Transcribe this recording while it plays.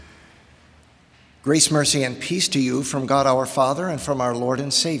Grace, mercy, and peace to you from God our Father and from our Lord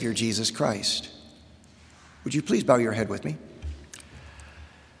and Savior, Jesus Christ. Would you please bow your head with me?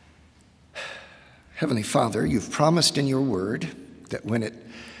 Heavenly Father, you've promised in your word that when it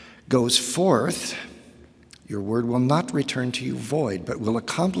goes forth, your word will not return to you void, but will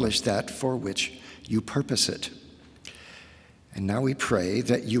accomplish that for which you purpose it. And now we pray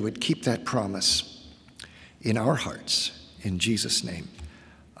that you would keep that promise in our hearts. In Jesus' name,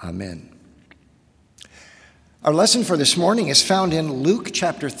 amen. Our lesson for this morning is found in Luke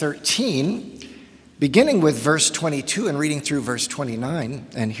chapter 13, beginning with verse 22 and reading through verse 29.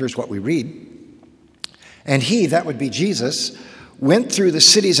 And here's what we read. And he, that would be Jesus, went through the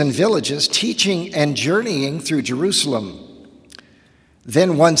cities and villages, teaching and journeying through Jerusalem.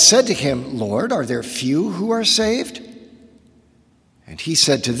 Then one said to him, Lord, are there few who are saved? And he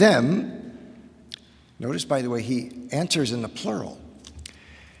said to them, notice, by the way, he answers in the plural.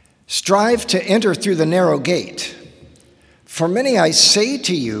 Strive to enter through the narrow gate. For many, I say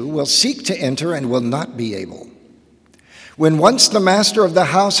to you, will seek to enter and will not be able. When once the master of the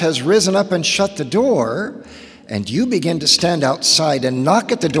house has risen up and shut the door, and you begin to stand outside and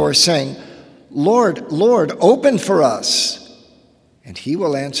knock at the door, saying, Lord, Lord, open for us. And he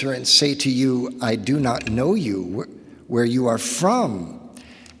will answer and say to you, I do not know you, where you are from.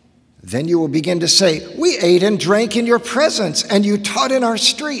 Then you will begin to say, we ate and drank in your presence, and you taught in our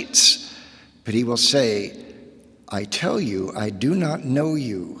streets. But he will say, I tell you, I do not know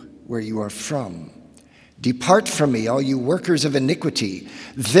you, where you are from. Depart from me, all you workers of iniquity.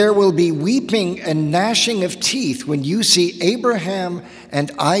 There will be weeping and gnashing of teeth when you see Abraham and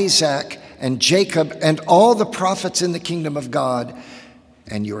Isaac and Jacob and all the prophets in the kingdom of God,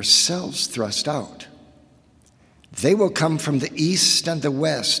 and yourselves thrust out. They will come from the east and the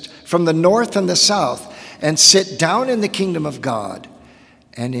west, from the north and the south, and sit down in the kingdom of God.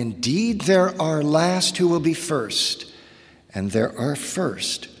 And indeed there are last who will be first, and there are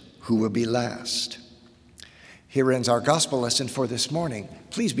first who will be last. Here ends our gospel lesson for this morning.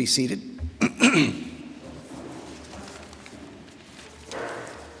 Please be seated.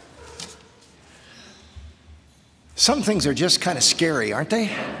 Some things are just kind of scary, aren't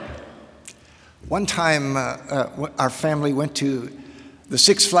they? One time, our family went to the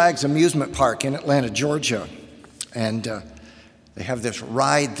Six Flags amusement park in Atlanta, Georgia, and they have this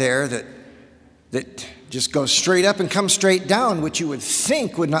ride there that just goes straight up and comes straight down, which you would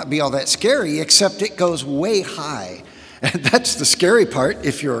think would not be all that scary, except it goes way high. And that's the scary part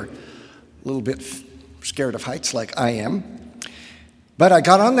if you're a little bit scared of heights like I am. But I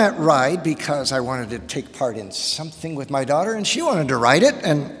got on that ride because I wanted to take part in something with my daughter, and she wanted to ride it,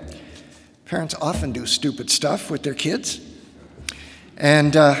 and parents often do stupid stuff with their kids.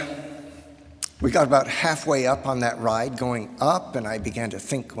 And we got about halfway up on that ride going up, and I began to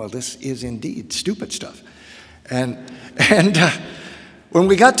think, well, this is indeed stupid stuff. And when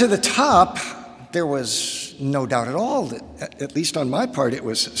we got to the top, there was no doubt at all that, at least on my part, it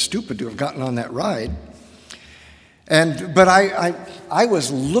was stupid to have gotten on that ride. But I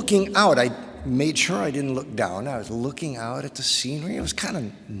was looking out. I made sure I didn't look down. I was looking out at the scenery. It was kind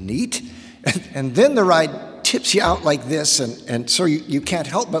of neat. And then the ride tips you out like this, and so you can't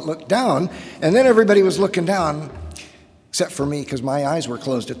help but look down. And then everybody was looking down, except for me, because my eyes were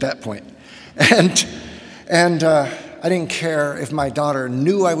closed at that point. And I didn't care if my daughter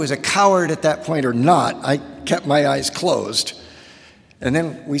knew I was a coward at that point or not. I kept my eyes closed. And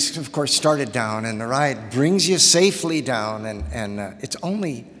then we, of course, started down, and the ride brings you safely down. And it's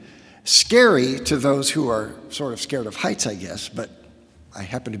only scary to those who are sort of scared of heights, I guess, but I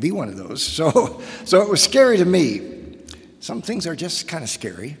happen to be one of those, so it was scary to me. Some things are just kind of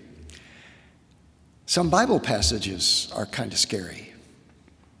scary. Some Bible passages are kind of scary.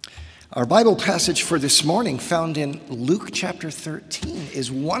 Our Bible passage for this morning, found in Luke chapter 13,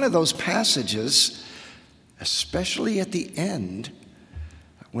 is one of those passages, especially at the end,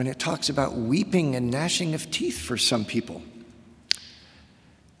 when it talks about weeping and gnashing of teeth for some people.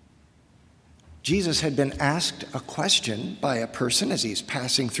 Jesus had been asked a question by a person as he's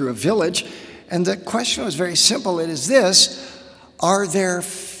passing through a village, and the question was very simple. It is this: are there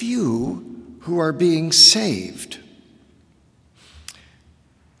few who are being saved?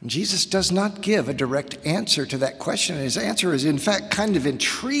 Jesus does not give a direct answer to that question. His answer is, in fact, kind of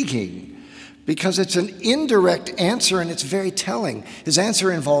intriguing because it's an indirect answer and it's very telling. His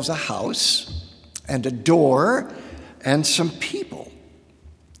answer involves a house and a door and some people.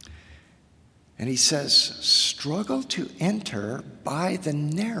 And he says, struggle to enter by the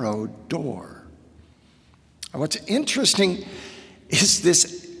narrow door. And what's interesting is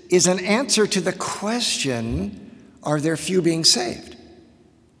this is an answer to the question, are there few being saved?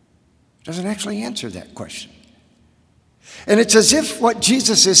 Doesn't actually answer that question. And it's as if what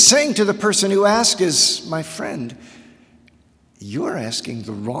Jesus is saying to the person who asks is, my friend, you're asking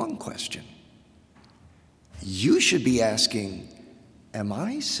the wrong question. You should be asking, am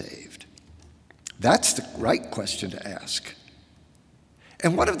I saved? That's the right question to ask.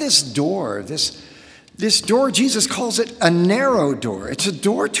 And what of this door? This door, Jesus calls it a narrow door. It's a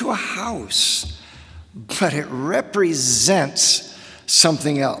door to a house, but it represents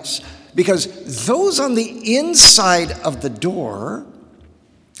something else. Because those on the inside of the door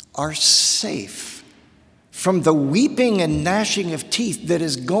are safe from the weeping and gnashing of teeth that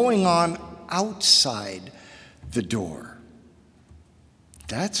is going on outside the door.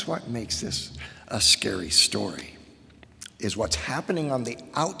 That's what makes this a scary story, is what's happening on the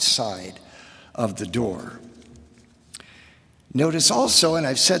outside of the door. Notice also, and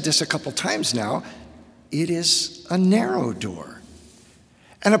I've said this a couple times now, it is a narrow door.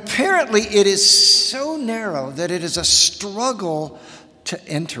 And apparently it is so narrow that it is a struggle to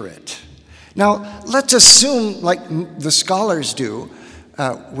enter it. Now, let's assume, like the scholars do,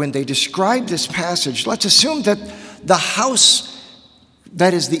 when they describe this passage, let's assume that the house,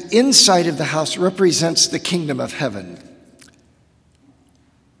 that is the inside of the house, represents the kingdom of heaven.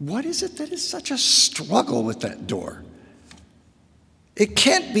 What is it that is such a struggle with that door? It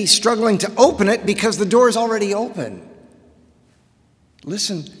can't be struggling to open it because the door is already open.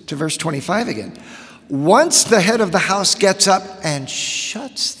 Listen to verse 25 again. Once the head of the house gets up and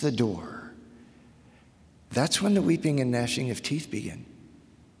shuts the door, that's when the weeping and gnashing of teeth begin.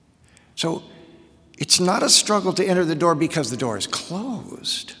 So it's not a struggle to enter the door because the door is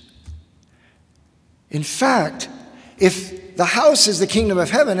closed. In fact, if the house is the kingdom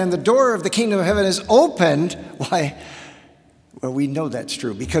of heaven and the door of the kingdom of heaven is opened, why, well, we know that's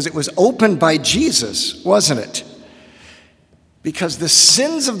true because it was opened by Jesus, wasn't it? Because the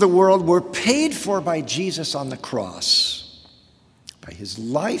sins of the world were paid for by Jesus on the cross. By his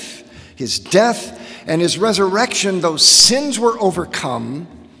life, his death, and his resurrection, those sins were overcome,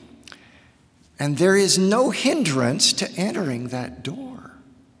 and there is no hindrance to entering that door.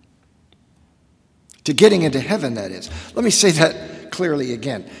 To getting into heaven, that is. Let me say that clearly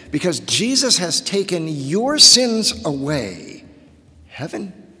again. Because Jesus has taken your sins away,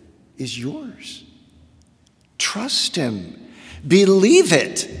 heaven is yours. Trust him. Believe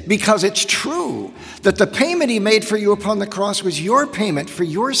it, because it's true that the payment he made for you upon the cross was your payment for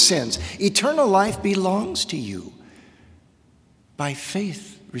your sins. Eternal life belongs to you. By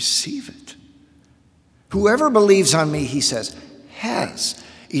faith, receive it. Whoever believes on me, he says, has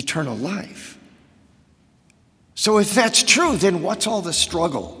eternal life. So if that's true, then what's all the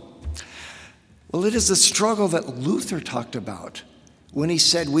struggle? Well, it is the struggle that Luther talked about when he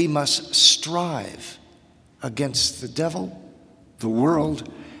said we must strive against the devil, the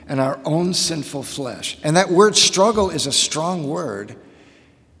world, and our own sinful flesh. And that word struggle is a strong word,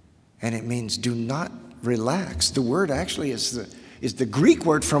 and it means do not relax. The word actually is the Greek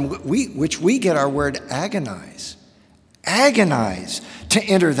word from which we get our word agonize. Agonize to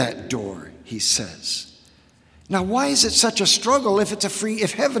enter that door, he says. Now, why is it such a struggle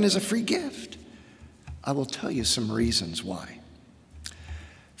if heaven is a free gift? I will tell you some reasons why.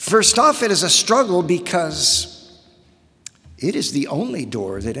 First off, it is a struggle because it is the only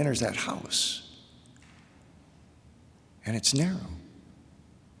door that enters that house. And it's narrow.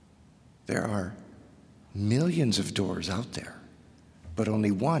 There are millions of doors out there, but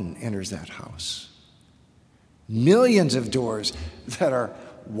only one enters that house. Millions of doors that are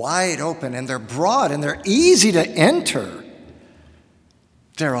wide open, and they're broad, and they're easy to enter.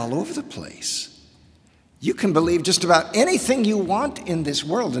 They're all over the place. You can believe just about anything you want in this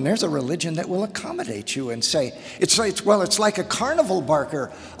world, and there's a religion that will accommodate you and say, it's like a carnival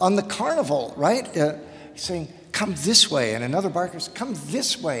barker on the carnival, right? Saying, come this way, and another barker says, come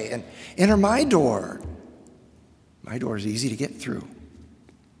this way, and enter my door. My door is easy to get through.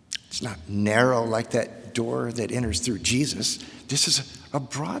 It's not narrow like that door that enters through Jesus. This is a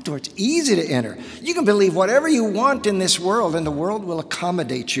broad door. It's easy to enter. You can believe whatever you want in this world, and the world will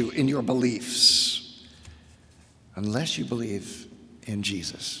accommodate you in your beliefs. Unless you believe in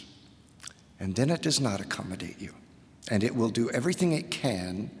Jesus. And then it does not accommodate you. And it will do everything it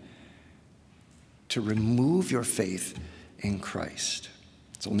can to remove your faith in Christ.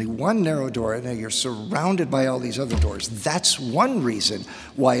 It's only one narrow door, and you're surrounded by all these other doors. That's one reason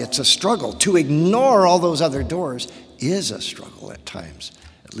why it's a struggle. To ignore all those other doors is a struggle at times.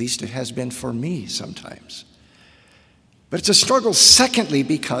 At least it has been for me sometimes. But it's a struggle, secondly,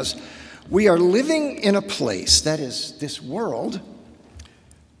 because we are living in a place, that is, this world,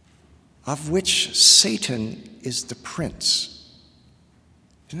 of which Satan is the prince.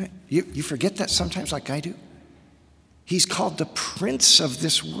 Isn't it? You forget that sometimes like I do? He's called the prince of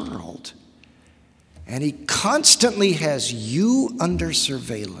this world. And he constantly has you under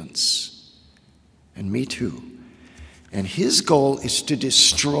surveillance. And me too. And his goal is to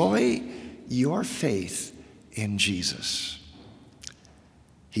destroy your faith in Jesus.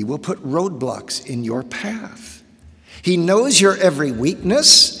 He will put roadblocks in your path. He knows your every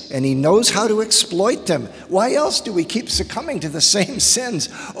weakness, and he knows how to exploit them. Why else do we keep succumbing to the same sins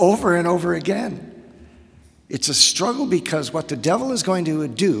over and over again? It's a struggle because what the devil is going to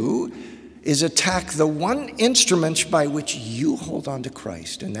do is attack the one instrument by which you hold on to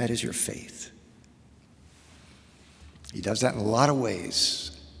Christ, and that is your faith. He does that in a lot of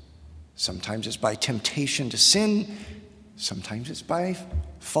ways. Sometimes it's by temptation to sin. Sometimes it's by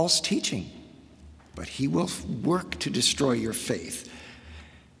false teaching. But he will work to destroy your faith.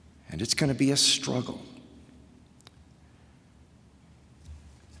 And it's going to be a struggle.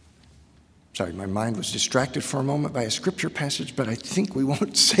 Sorry, my mind was distracted for a moment by a scripture passage, but I think we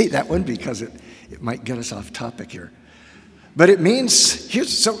won't say that one because it might get us off topic here. But it means,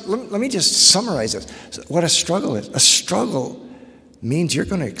 let me just summarize this. What a struggle is. A struggle means you're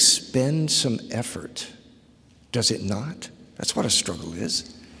going to expend some effort. Does it not? That's what a struggle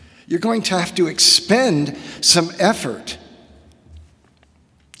is. You're going to have to expend some effort.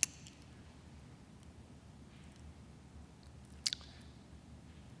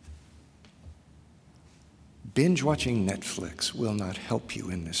 Binge watching Netflix will not help you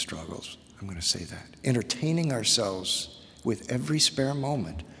in this struggles. I'm going to say that. Entertaining ourselves with every spare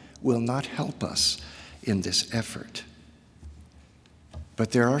moment will not help us in this effort.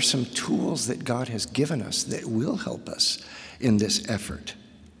 But there are some tools that God has given us that will help us in this effort.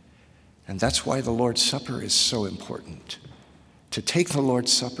 And that's why the Lord's Supper is so important. To take the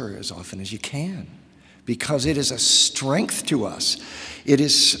Lord's Supper as often as you can, because it is a strength to us. It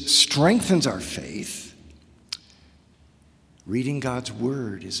strengthens our faith. Reading God's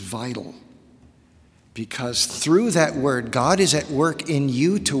word is vital, because through that word, God is at work in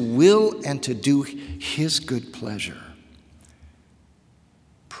you to will and to do his good pleasure.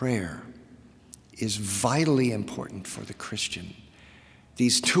 Prayer is vitally important for the Christian.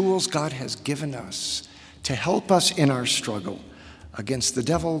 These tools God has given us to help us in our struggle against the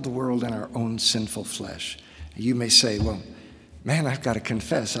devil, the world, and our own sinful flesh. You may say, well, man, I've got to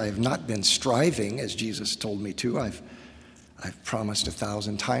confess, I have not been striving as Jesus told me to. I've promised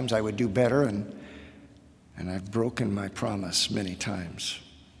 1,000 times I would do better, and I've broken my promise many times.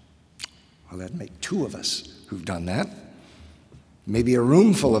 Well, that'd make 2 of us who've done that. Maybe a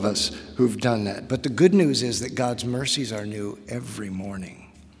room full of us who've done that. But the good news is that God's mercies are new every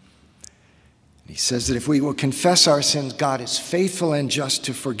morning. He says that if we will confess our sins, God is faithful and just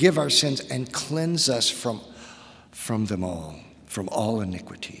to forgive our sins and cleanse us from them all, from all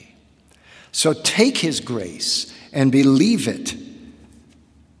iniquity. So take his grace and believe it,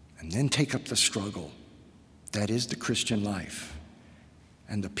 and then take up the struggle. That is the Christian life.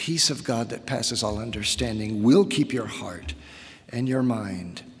 And the peace of God that passes all understanding will keep your heart and your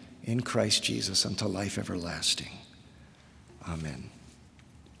mind in Christ Jesus unto life everlasting. Amen.